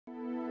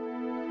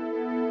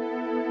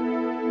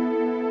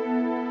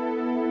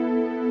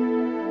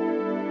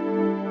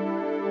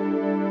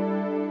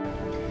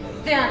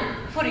Then,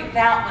 putting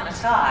that one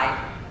aside,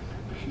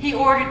 he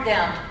ordered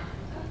them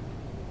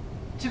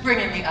to bring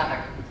in the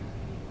other.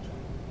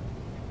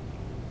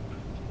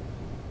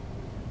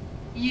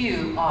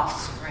 You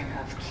offspring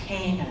of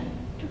Canaan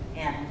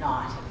and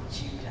not of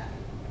Judah.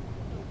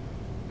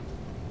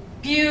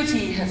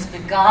 Beauty has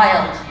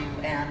beguiled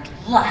you, and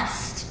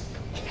lust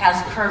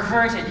has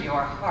perverted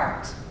your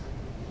heart.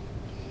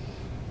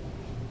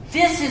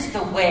 This is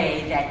the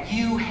way that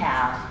you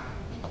have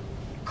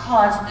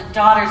caused the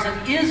daughters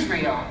of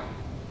Israel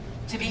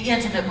to be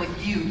intimate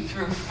with you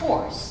through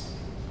force.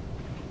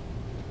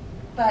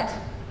 But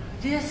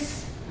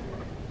this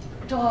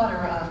daughter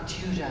of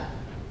Judah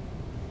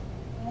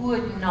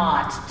would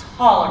not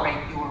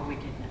tolerate your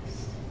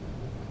wickedness.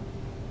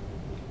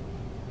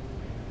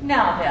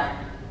 Now then,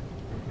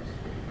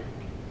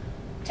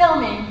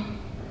 tell me,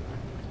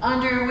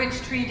 under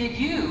which tree did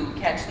you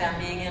catch them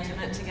being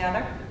intimate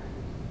together?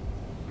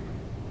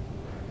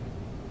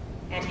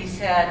 And he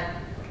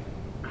said,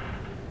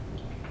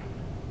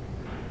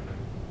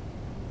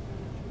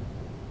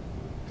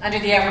 under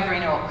the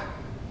evergreen oak.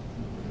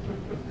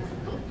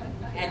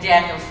 And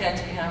Daniel said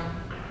to him,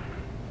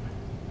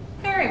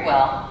 very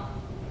well,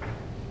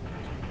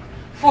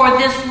 for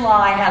this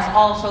lie has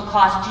also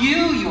cost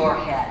you your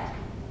head.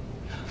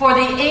 For the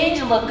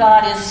angel of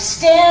God is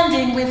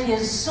standing with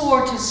his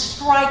sword to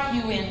strike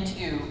you in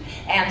two,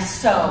 and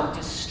so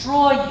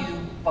destroy you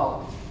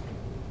both.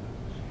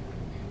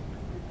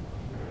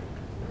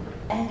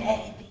 And